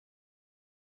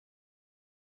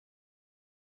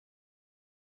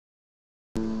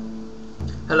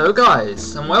Hello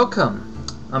guys, and welcome.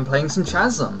 I'm playing some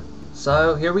Chasm,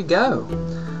 so here we go.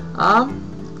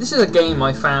 This is a game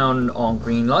I found on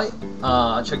rogue-lite.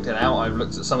 I checked it out, I've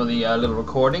looked at some of the little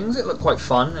recordings. It looked quite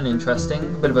fun and interesting,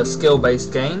 a bit of a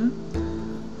skill-based game.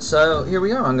 So here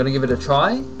we are, I'm going to give it a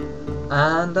try,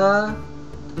 and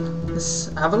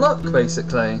let's have a look,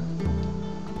 basically.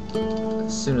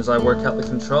 As soon as I work out the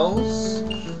controls,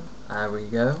 there we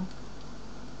go.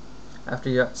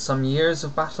 After some years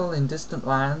of battle in distant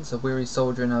lands, a weary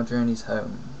soldier now journeys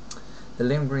home. The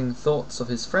lingering thoughts of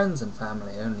his friends and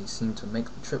family only seem to make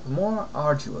the trip more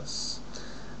arduous.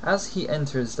 As he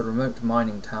enters the remote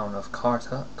mining town of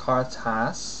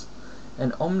Cartas,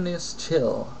 an ominous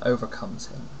chill overcomes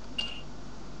him.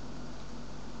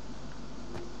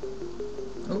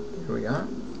 Oh, here we are.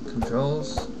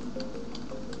 Controls.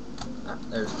 Ah,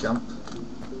 there's jump.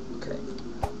 Okay.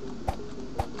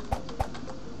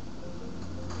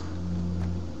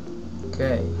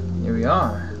 Okay, here we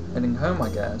are. Heading home, I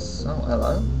guess. Oh,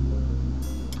 hello.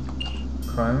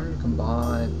 Crown, you can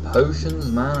buy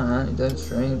potions, mana, antidote,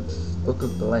 strength, book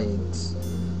of blades.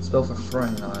 Spell for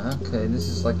throwing eye. Okay, this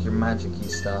is like your magic-y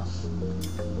stuff.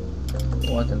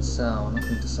 Oh, I can sell.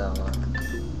 Nothing to sell though.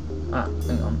 Ah,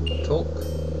 hang on. Talk.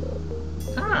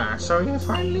 Ah, so you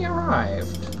finally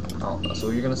arrived. Oh, that's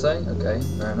all you're gonna say? Okay,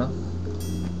 fair enough.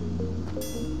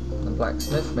 The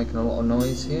blacksmith making a lot of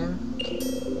noise here.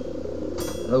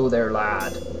 Hello there,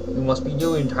 lad. You must be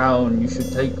new in town. You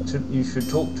should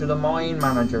talk to the mine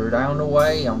manager down the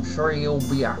way. I'm sure he'll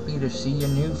be happy to see your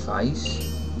new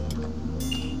face.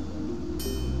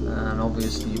 And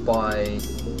obviously you buy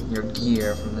your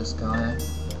gear from this guy.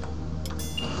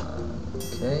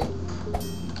 Okay.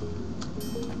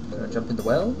 Can I jump in the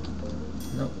well?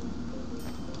 Nope.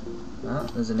 Ah,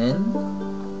 there's an inn.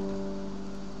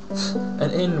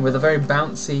 An inn with a very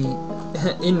bouncy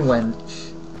inn wench.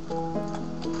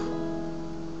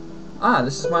 Ah,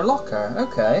 this is my locker.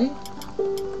 Okay.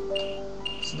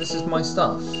 So this is my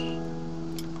stuff.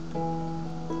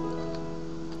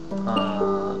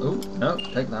 Oh, no,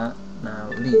 take that. Now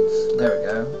leave. There we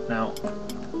go. Now,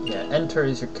 yeah, enter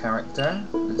is your character.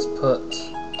 Let's put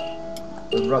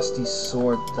the rusty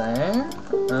sword there.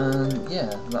 And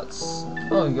yeah, that's.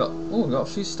 Oh, we got a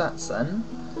few stats then.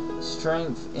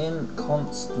 Strength, int,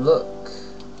 const, look.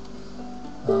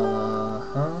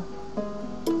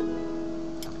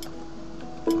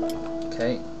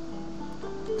 Okay,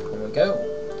 here we go.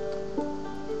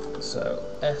 So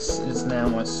S is now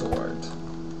my sword.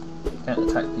 Can't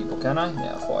attack people, can I?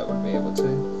 Yeah, I thought I would be able to.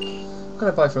 What can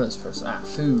I buy from this person? Ah,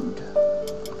 food.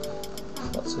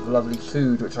 Lots of lovely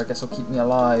food, which I guess will keep me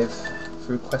alive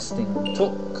through questing.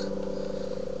 Talk.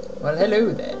 Well,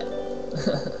 hello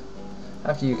there.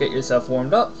 After you get yourself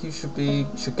warmed up, you should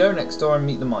go next door and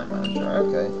meet the mine manager.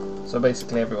 Okay, so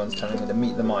basically everyone's telling me to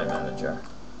meet the mine manager.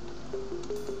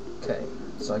 Okay,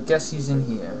 so I guess he's in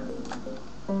here.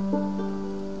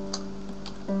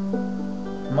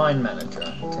 Mine manager.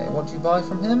 Okay, what do you buy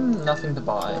from him? Nothing to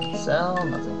buy. Sell?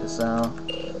 Nothing to sell.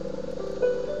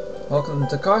 Welcome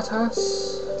to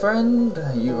Cartas, friend.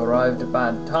 You arrived at a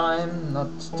bad time. Not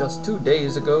just 2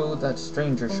 days ago, that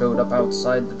stranger showed up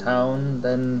outside the town,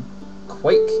 then a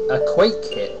quake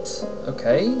hit.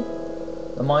 Okay.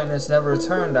 The miners never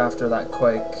returned after that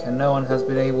quake, and no one has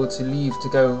been able to leave to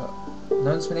go...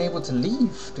 No one's been able to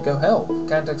leave to go help.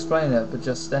 Can't explain it, but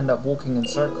just end up walking in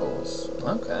circles.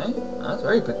 Okay, that's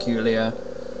very peculiar.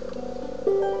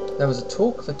 There was a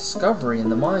talk of a discovery in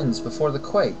the mines before the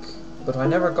quake, but I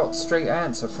never got a straight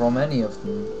answer from any of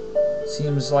them.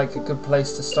 Seems like a good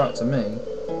place to start to me.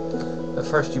 But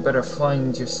first you better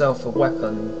find yourself a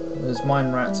weapon. Those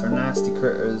mine rats are nasty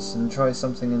critters, and try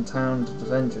something in town to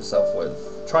defend yourself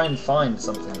with. Try and find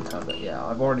something in town, but yeah,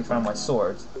 I've already found my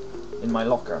sword in my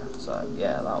locker, so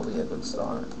yeah, that'll be a good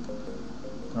start.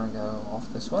 Can I go off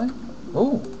this way?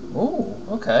 Ooh,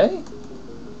 okay.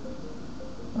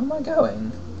 Where am I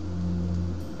going?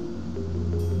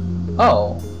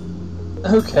 Oh,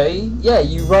 okay, yeah,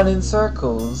 you run in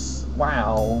circles.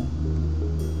 Wow.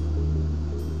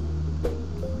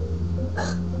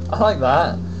 I like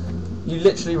that. You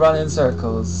literally run in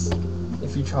circles.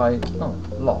 If you try... Oh,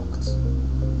 locked.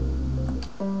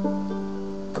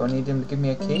 Do I need him to give me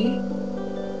a key?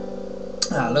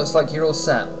 Ah, looks like you're all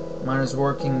set. Miner's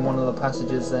working one of the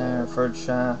passages there. Third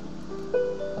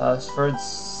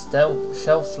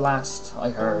shelf last, I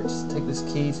heard. Take this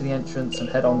key to the entrance and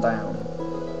head on down.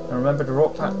 And remember to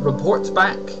report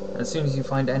back as soon as you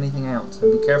find anything out.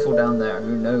 And be careful down there.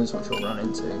 Who knows what you'll run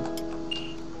into.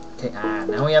 Okay,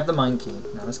 now we have the mine key.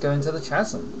 Now let's go into the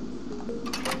chasm.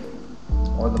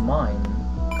 Or the mine.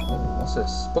 Oh, what's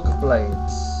this? Book of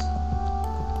Blades.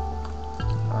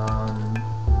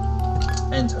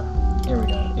 Enter. Here we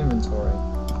go. Inventory.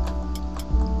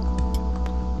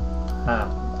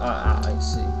 I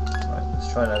see. Right,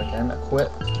 let's try that again.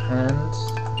 Equip and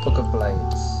Book of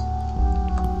Blades.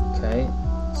 Okay,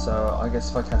 so I guess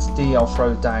if I cast D, I'll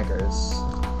throw daggers.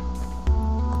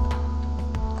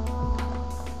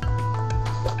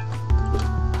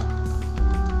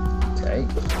 Okay,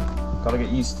 gotta get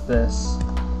used to this.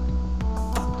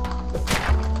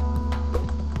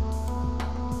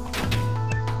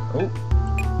 Oh,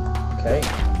 okay.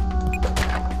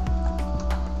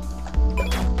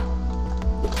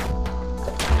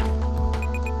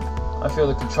 I feel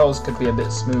the controls could be a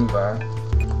bit smoother,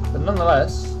 but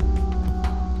nonetheless,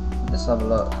 let's have a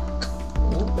look.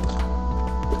 Ooh.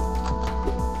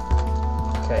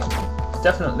 Okay,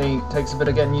 definitely takes a bit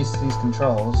of getting used to these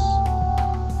controls.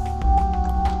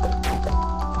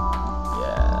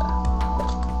 Yeah.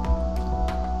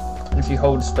 And if you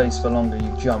hold space for longer,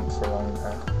 you jump for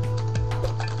longer.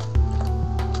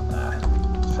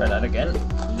 Let's try that again.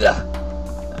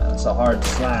 That's a hard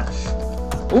slash.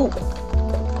 Ooh!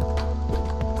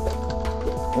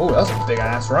 Oh, that's a big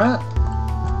ass rat.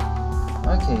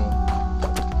 Okay.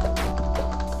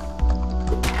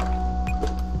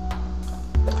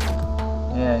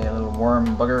 Yeah, you little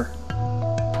worm bugger.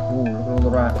 Ooh, look at all the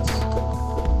rats.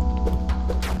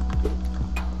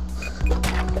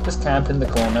 Just camp in the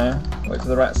corner. Wait for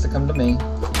the rats to come to me.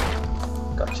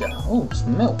 Gotcha. Oh,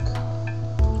 some milk.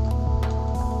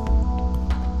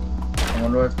 I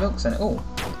wonder if milk's in it. Oh,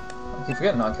 I keep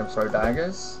forgetting I can throw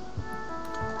daggers.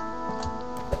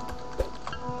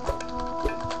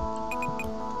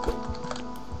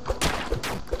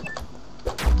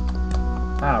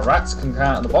 Ah, rats can come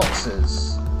out of the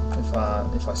boxes,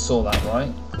 if I saw that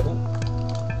right.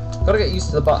 Ooh. Gotta get used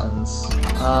to the buttons.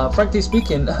 Frankly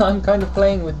speaking, I'm kind of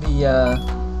playing with the,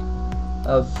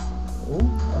 a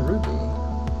ruby.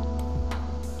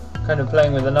 Kind of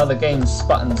playing with another game's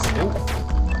buttons. Ooh.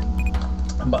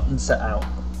 Button set out.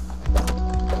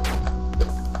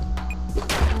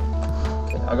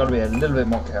 Okay, I gotta be a little bit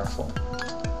more careful.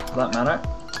 For that matter.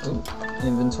 Ooh,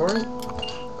 inventory.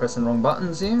 Pressing wrong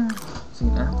buttons here.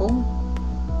 An apple.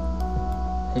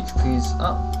 HP's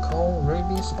up. Coal,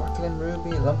 ruby, sparkling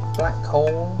ruby, lump black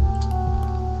coal.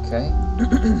 Okay.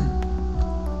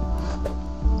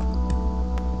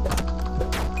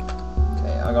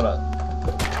 Okay, I gotta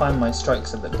time my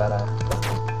strikes a bit better.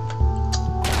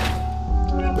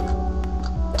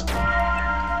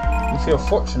 You feel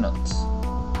fortunate.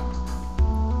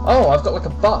 Oh, I've got like a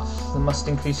buff that must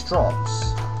increase drops.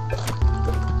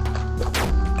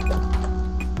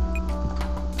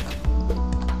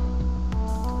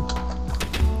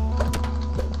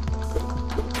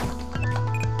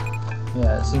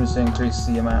 Yeah, it seems to increase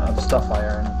the amount of stuff I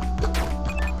earn.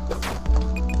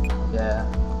 Yeah.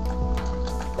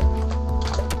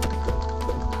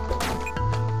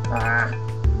 Ah.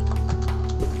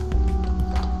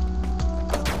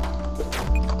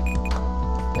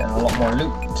 Getting a lot more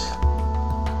loot.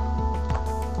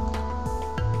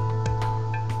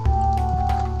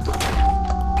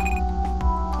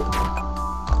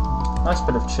 Nice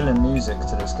bit of chilling music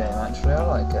to this game, actually. I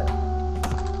like it.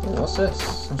 Ooh, what's this?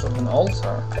 Some sort of an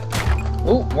altar.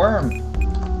 Oh, worm!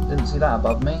 Didn't see that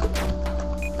above me.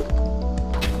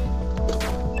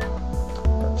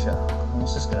 Gotcha.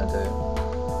 What's this gonna do?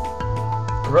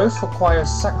 Growth requires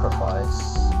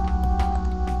sacrifice.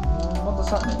 What does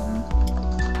that mean?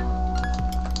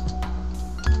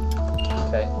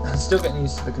 Okay, still getting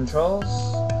used to the controls.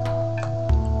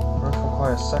 Growth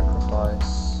requires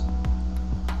sacrifice.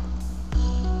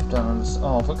 Don't understand.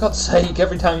 Oh, for God's sake,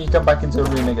 every time you come back into a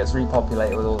room it gets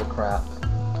repopulated with all the crap.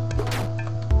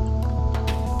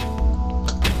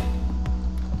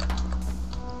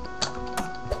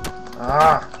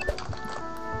 Ah!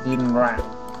 Eating rat.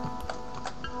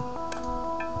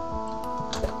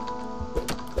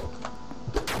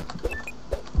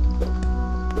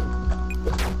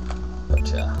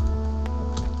 Gotcha.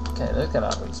 Okay, let's get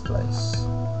out of this place.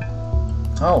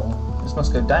 Oh, this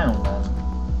must go down then.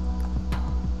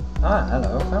 Ah,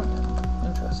 hello, fountain.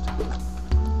 Interesting.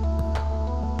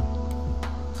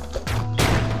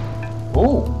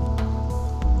 Ooh!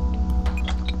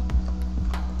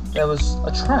 There was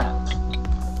a trap.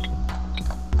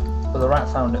 But the rat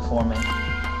found it for me.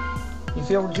 You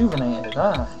feel rejuvenated.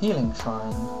 Ah, healing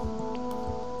shrine.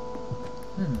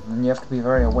 And you have to be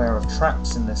very aware of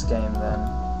traps in this game then.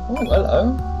 Oh,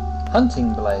 hello.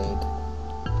 Hunting blade.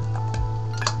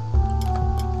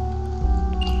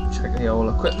 Check the old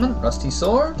equipment. Rusty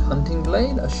sword, hunting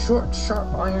blade, a short,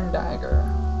 sharp iron dagger.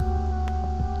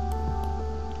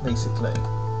 Basically.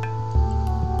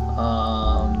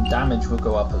 damage will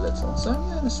go up a little. So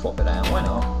yeah, let's swap it out. Why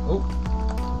not? Oh.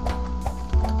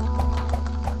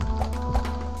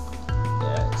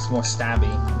 Yeah, it's more stabby,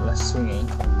 less swingy.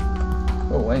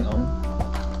 Oh, hang on.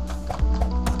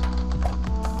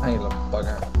 Hey, little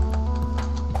bugger.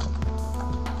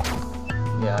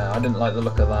 Yeah, I didn't like the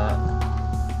look of that.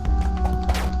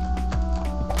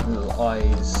 Little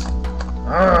eyes.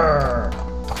 Arrgh!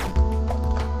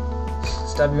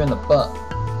 Stab you in the butt.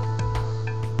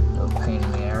 Little pain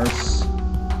in the arse.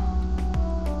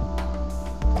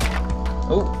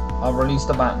 Oh, I'll release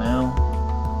the bat now.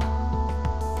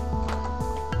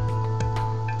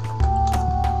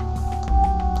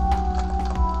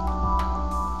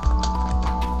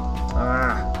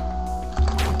 Ah!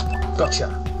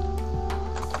 Gotcha!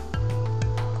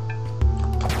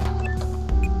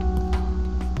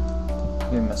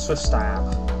 Give him a swift stab.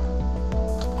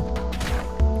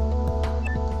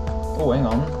 Oh, hang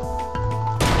on.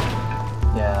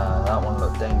 Yeah, that one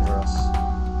looked dangerous.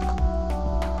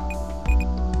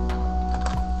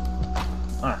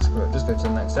 Ah, screw it. Just go to the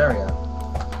next area.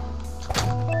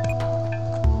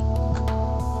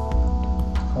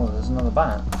 Oh, there's another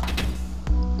bat.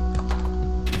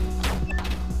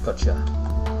 Gotcha.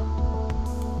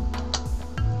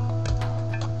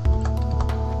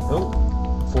 Oh.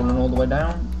 Falling all the way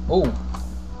down. Oh,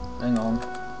 hang on.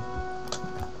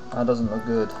 That doesn't look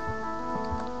good.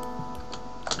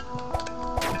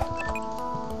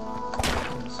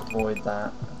 Let's avoid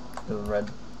that little red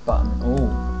button. Oh,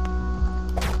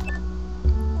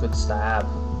 good stab.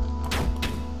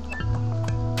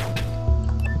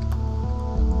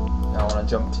 Now I want to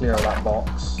jump clear of that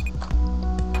box.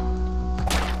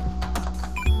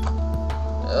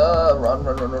 Run,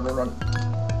 run, run, run, run, run.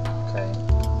 Okay.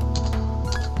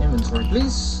 Inventory,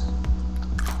 please.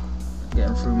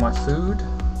 Getting through my food.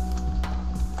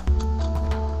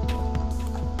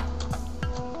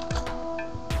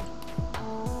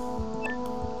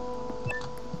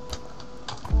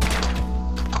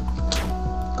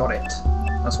 Got it.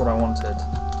 That's what I wanted.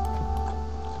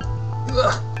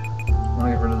 Ugh. I want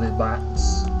to get rid of these bats.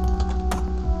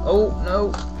 Oh,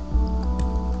 no.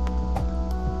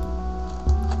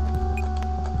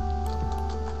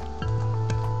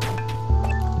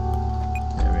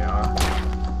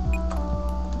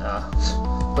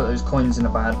 Put those coins in a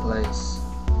bad place.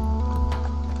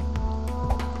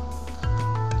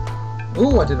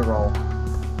 Ooh, I did a roll.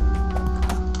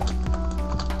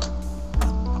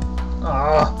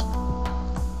 Ah!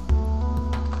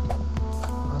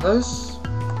 Are those?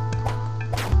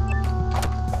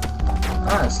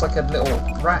 Ah, it's like a little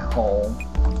rat hole.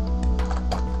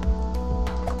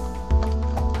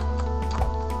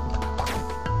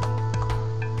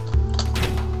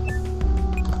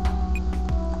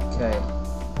 Okay.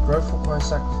 Growth requires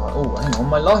sacrifice. Oh, hang on,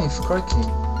 my life, crikey.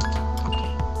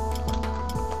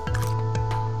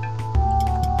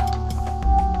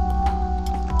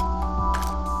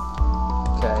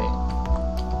 Okay.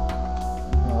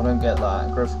 Oh, I don't get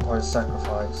that. Growth requires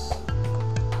sacrifice.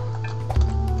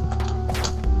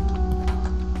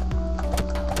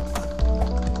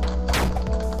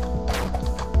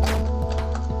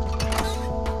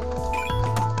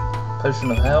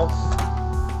 Potion of health.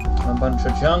 A bunch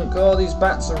of junk. Oh, these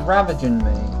bats are ravaging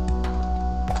me.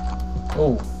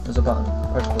 Oh, there's a button.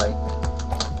 Press play.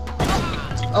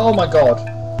 Oh my god.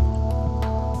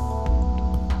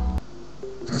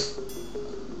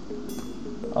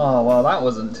 Oh, well, that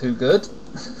wasn't too good.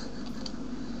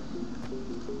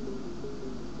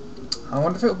 I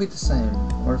wonder if it'll be the same,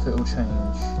 or if it'll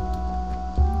change.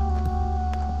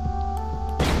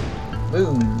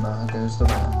 Boom, there goes the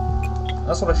rat.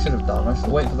 That's what I should have done. I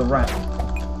should wait for the rat.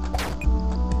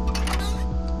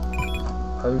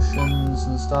 Potions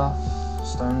and stuff.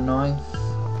 Stone knife.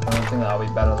 I don't think that'll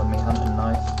be better than me hunting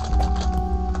knife.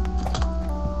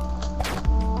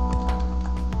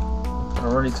 But I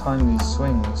already timed these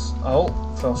swings. Oh,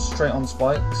 fell straight on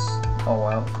spikes. Oh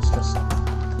wow, it's just...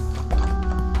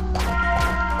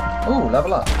 Ooh,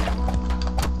 level up.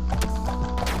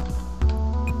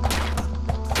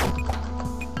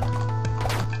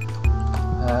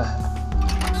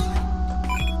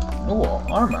 Ooh,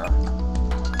 armor.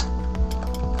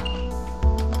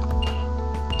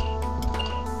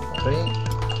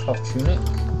 Cloth tunic.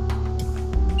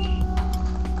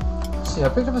 See, I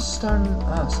picked up a stone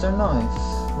knife.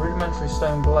 Rudimentary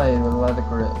stone blade with a leather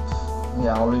grip.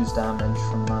 Yeah, I'll lose damage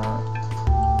from that.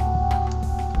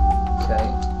 Okay.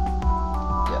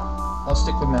 Yeah, I'll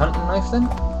stick with my hunting knife then.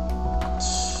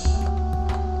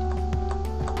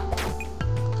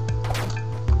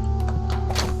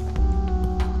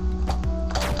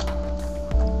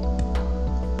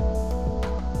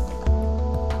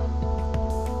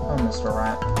 Mr.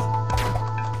 Rat.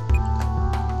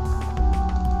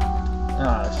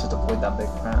 Ah, let's just avoid that big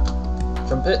rat.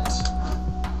 Jump it.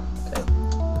 Okay.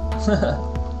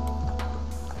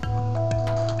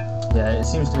 Yeah, it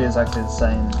seems to be exactly the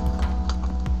same.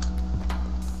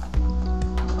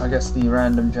 I guess the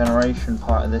random generation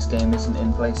part of this game isn't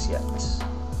in place yet.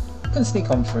 I can sneak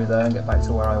on through there and get back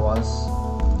to where I was.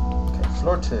 Okay,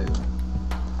 floor 2.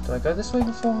 Did I go this way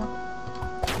before?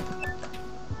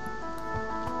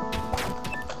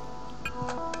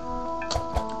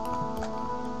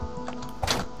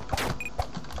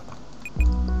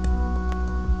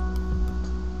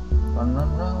 Run, run,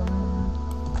 run.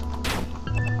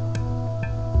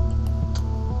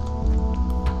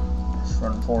 Let's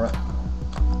run for it.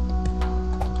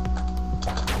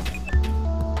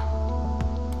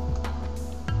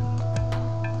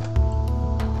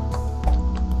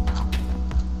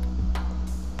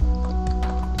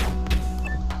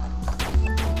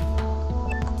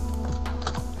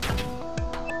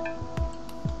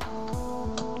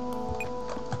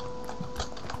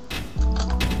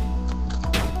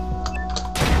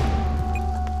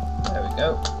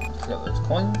 Go. Get those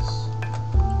coins.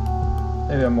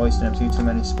 Maybe I'm wasting a few too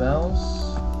many spells.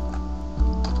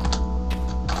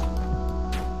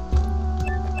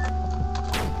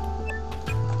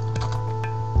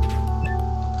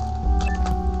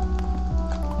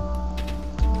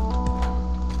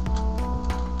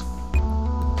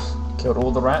 Killed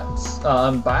all the rats.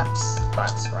 Bats,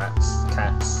 rats,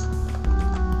 cats,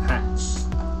 hats.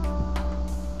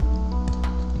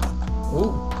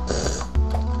 Ooh.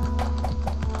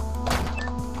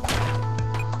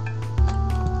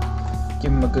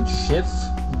 Give him a good shiv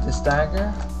with this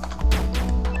dagger.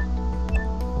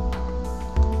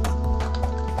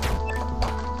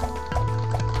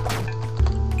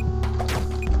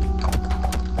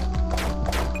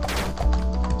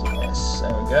 Yes,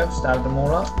 there we go. Stabbed them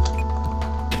all up.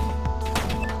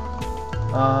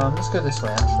 Let's go this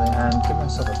way actually and give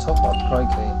myself a top up,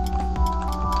 crikey.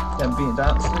 Yeah, I'm beating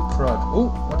down absolute crud. Oh,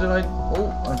 what did I?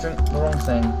 Oh, I drank the wrong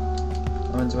thing.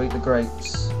 I meant to eat the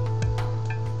grapes.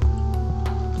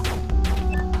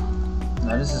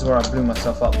 Now this is where I blew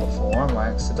myself up before by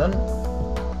accident.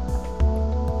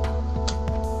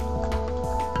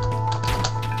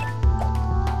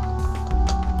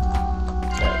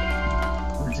 Okay.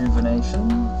 Rejuvenation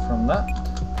from that.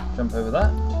 Jump over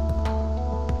that.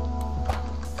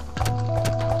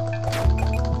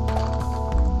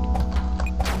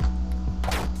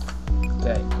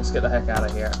 Okay, let's get the heck out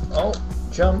of here. Oh,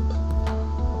 jump.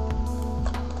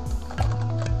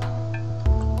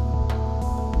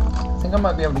 I think I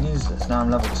might be able to use this now I'm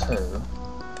level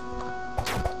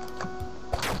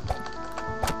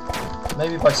 2.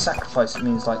 Maybe by sacrifice it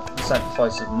means like the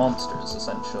sacrifice of monsters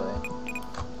essentially.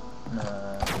 I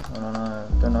don't know.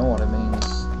 Don't know what it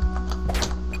means.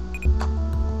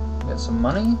 Get some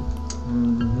money?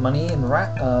 Money and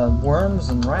worms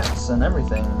and rats and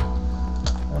everything.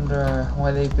 Wonder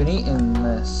why they've been eating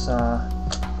this. Oh,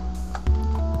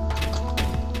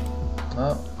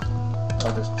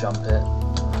 I'll just jump it.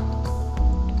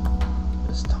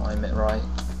 Just time it right.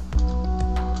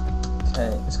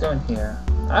 Okay, let's go in here.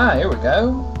 Ah, here we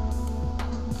go.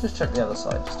 Just check the other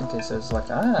side, just in case there's like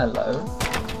a hello.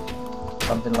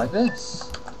 Something like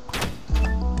this.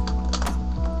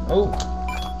 Oh,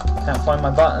 can't find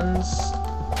my buttons.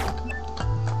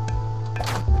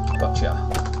 Gotcha.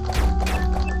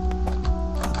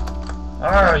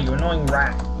 Ah, you annoying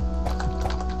rat.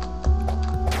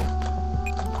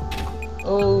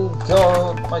 Oh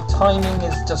god, my timing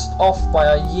is just off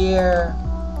by a year.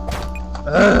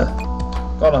 Ugh.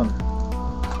 Got him.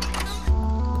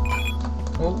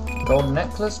 Oh, gold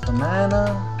necklace,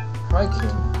 banana. Crikey.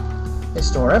 They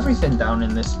store everything down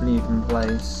in this bleeding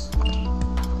place.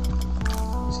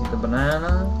 You see the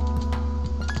banana.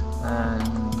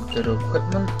 And go to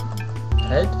equipment.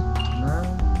 Head.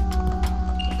 No.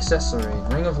 Accessory,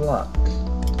 ring of luck.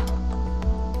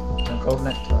 A gold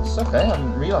necklace. Okay, I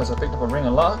didn't realise I picked up a ring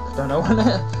of luck. Don't know when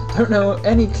don't know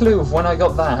any clue of when I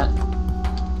got that.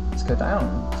 Let's go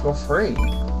down. Floor 3.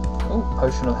 Oh,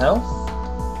 potion of health.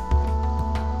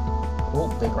 Oh,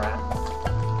 big rat.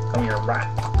 Come here, rat.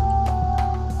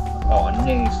 Oh, a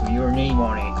knee, so your name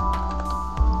on it.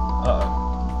 Uh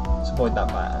oh. Let's avoid that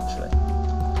bat actually.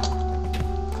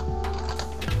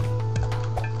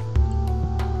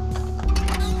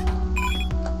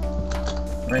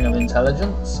 Ring of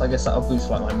Intelligence. I guess that'll boost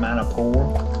like my mana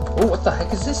pool. Oh, what the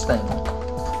heck is this thing?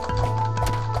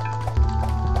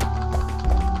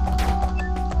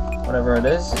 Whatever it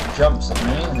is, it jumps at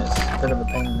me and it's a bit of a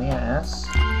pain in the ass.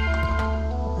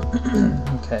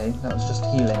 Okay, that was just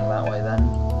healing that way then.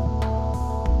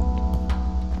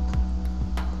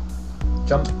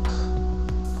 jump.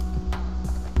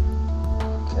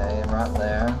 Okay, right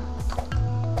there.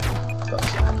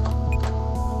 Gotcha.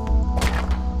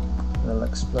 Little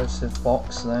explosive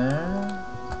box there.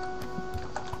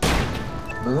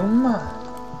 Boom.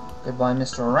 Goodbye,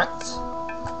 Mr. Rat.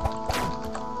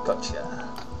 Gotcha.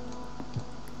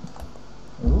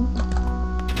 Ooh.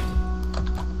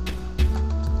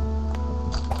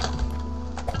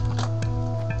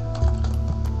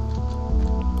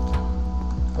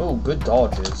 Oh, good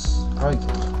dodges. Crikey.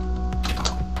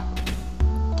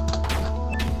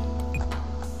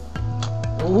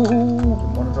 Ooh,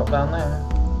 didn't want to drop down there.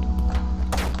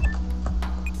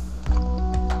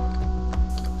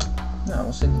 No,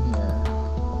 what's in here?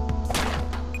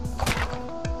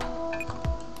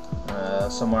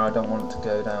 Somewhere I don't want it to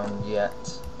go down yet.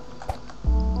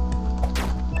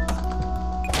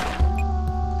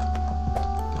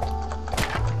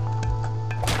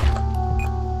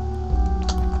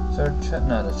 Is there a check?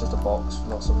 No, there's just a box with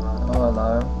lots of room. Oh,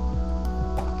 hello.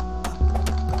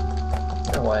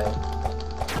 Get away.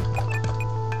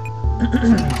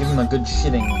 Give him a good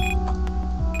shitting.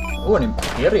 Oh, an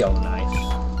Imperial knife.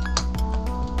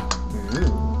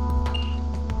 Ooh.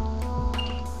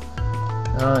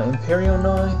 Imperial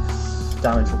knife.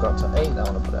 Damage will go up to 8. That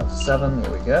one will put it up to 7.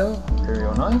 Here we go.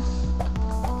 Imperial knife.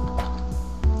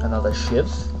 Another shiv.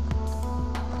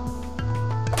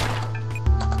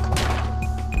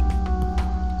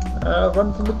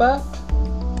 Run from the bat.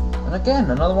 And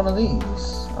again, another one of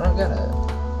these. I don't get it.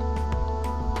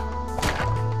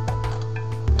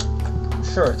 I'm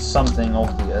sure it's something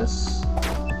obvious,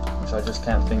 which I just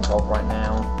can't think of right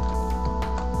now.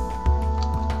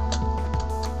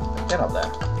 Get up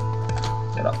there.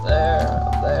 Get up there,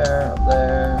 up there, up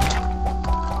there.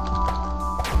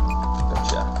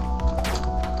 Gotcha.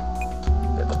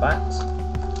 Get the bat.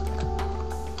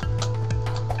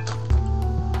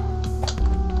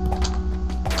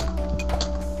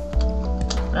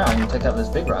 Now I can take out those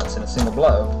big rats in a single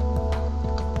blow.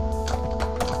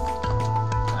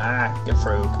 Ah, get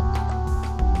through.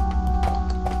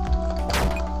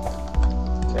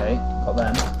 Okay, got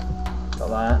them. Got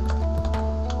that.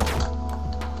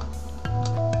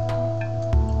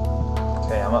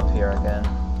 Okay, I'm up here again.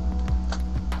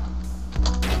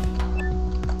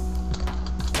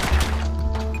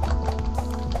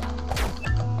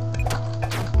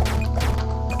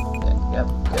 Yep,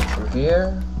 get through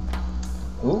here.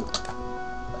 Ooh.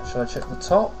 Should I check the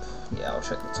top? Yeah, I'll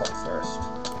check the top first.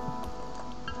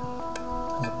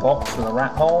 There's a box with a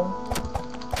rat hole.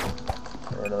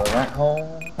 Get rid of the rat hole.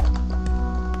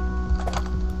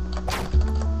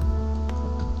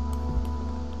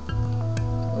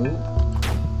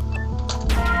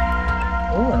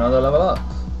 Ooh, another level up.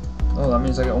 Oh, that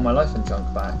means I get all my life and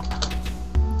junk back.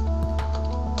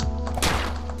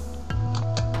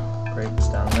 Grapes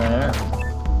down there.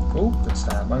 Ooh, good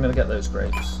stab. I'm gonna get those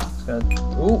grapes.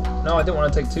 Ooh, no, I didn't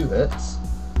want to take 2 hits.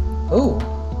 Ooh.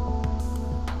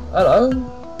 Hello.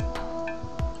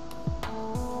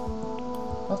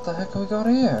 What the heck have we got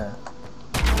here?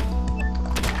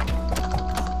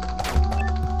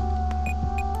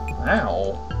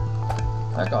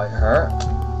 Ow. That guy hurt.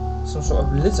 Some sort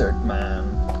of lizard man.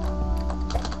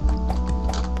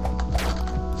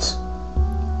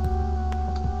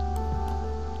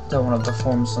 Don't want to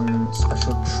perform some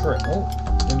special trick. Oh,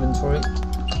 inventory.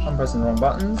 I'm pressing the wrong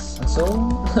buttons, that's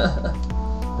all.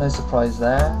 No surprise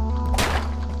there.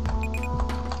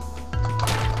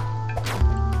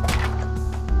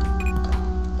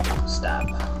 Stab.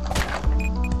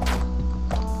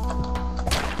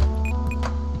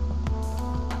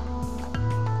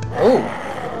 Oh!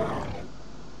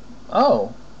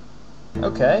 Oh!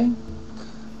 Okay.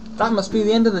 That must be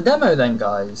the end of the demo then,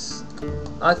 guys.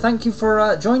 Thank you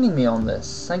for joining me on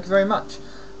this. Thank you very much.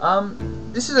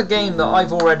 This is a game that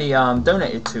I've already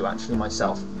donated to, actually,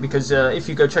 myself. Because if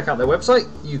you go check out their website,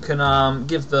 you can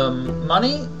give them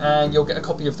money and you'll get a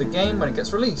copy of the game when it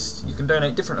gets released. You can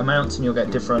donate different amounts and you'll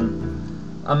get different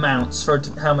amounts for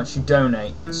how much you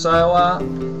donate. So,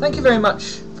 thank you very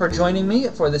much for joining me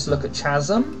for this look at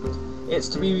Chasm. It's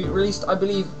to be released, I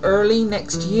believe, early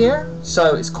next year,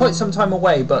 so it's quite some time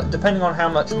away, but depending on how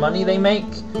much money they make,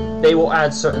 they will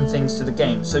add certain things to the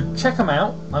game. So check them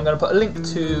out. I'm going to put a link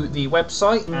to the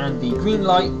website and the green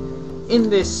light in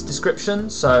this description,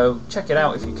 so check it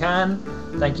out if you can.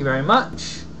 Thank you very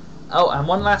much. Oh, and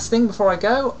one last thing before I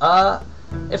go.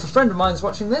 If a friend of mine is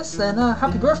watching this, then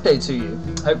happy birthday to you.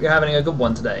 Hope you're having a good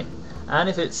one today. And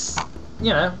if it's,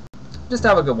 you know, just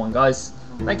have a good one, guys.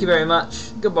 Thank you very much.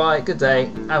 Goodbye, good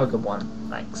day, have a good one.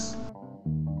 Thanks.